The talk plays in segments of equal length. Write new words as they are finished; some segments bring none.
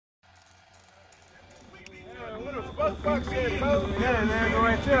Fuck shit, bro. Yeah, man, go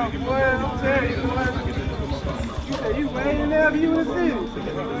right there, boy. I'm telling you, boy. You said you waiting there, you in the city.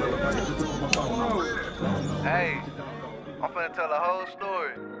 Hey, I'm finna tell the whole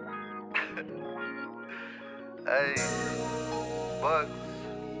story. Hey, Bucks,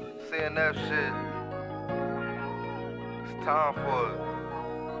 seeing that shit, it's time for it.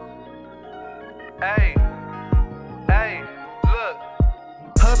 Hey, look.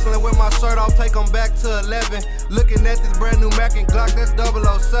 Hustling with my shirt off, take 'em back to 11. Looking at this brand new Mac and Glock, that's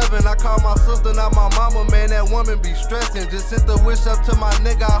 007. I call my sister, not my mama, man, that woman be stressing. Just sent the wish up to my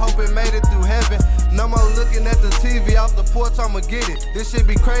nigga, I hope it made it through heaven. No more looking at the TV off the porch, I'ma get it. This shit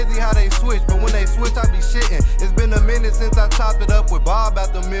be crazy how they switch, but when they switch, I be shitting. It's been a minute since I chopped it up with Bob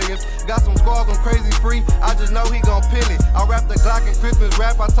at the millions. Got some squads on Crazy Free, I just know he gon' pin it. I rapped the Glock in Christmas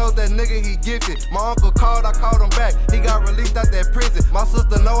rap, I told that nigga he gifted. My uncle called, I called him back, he got released out that prison. My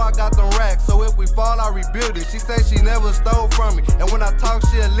sister know I got them racks, so if we fall, I rebuild it. She say she never stole from me, and when I talk,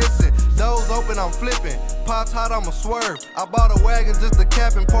 she'll listen. Doors open, I'm flipping. Pots hot, I'ma swerve. I bought a wagon just to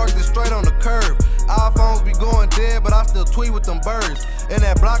cap and parked it straight on the curb. iPhones be going dead, but I still tweet with them birds. And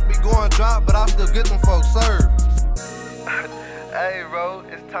that block be going drop, but I still get them folks served. Hey, bro,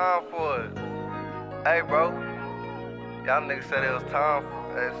 it's time for it. Hey, bro, y'all niggas said it was time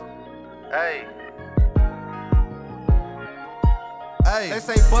for it. Hey. Hey, they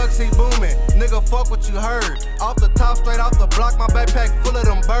say Bucks, he booming. Nigga, fuck what you heard. Off the top, straight off the block, my backpack full of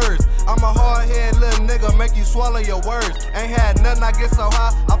them birds. I'm a hard-headed little nigga, make you swallow your words. Ain't had nothing, I get so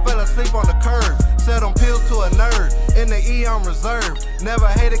high, I fell asleep on the curb. Sell them pills to a nerd, in the E I'm reserved. Never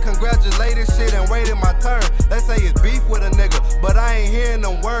hated, congratulated shit and waited my turn. They say it's beef with a nigga, but I ain't hearing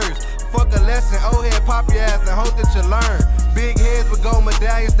them words. Fuck a lesson, old head pop your ass and hope that you learn. Big heads with gold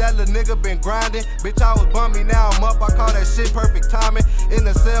medallions, that little nigga been grinding. Bitch, I was bummy, now I'm up, I call that shit perfect timing. In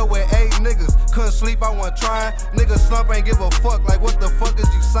the cell with 8 niggas, couldn't sleep, I wasn't trying. Niggas slump, ain't give a fuck, like what the fuck is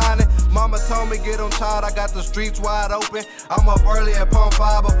you signing? Mama told me get on child, I got the streets wide open. I'm up early at Pump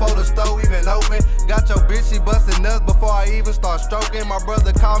 5 before the stove even open. Got your bitch, she bustin' nuts before I even start stroking. My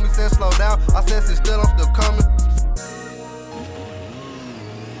brother called me, said slow down, I said sit still, I'm still coming.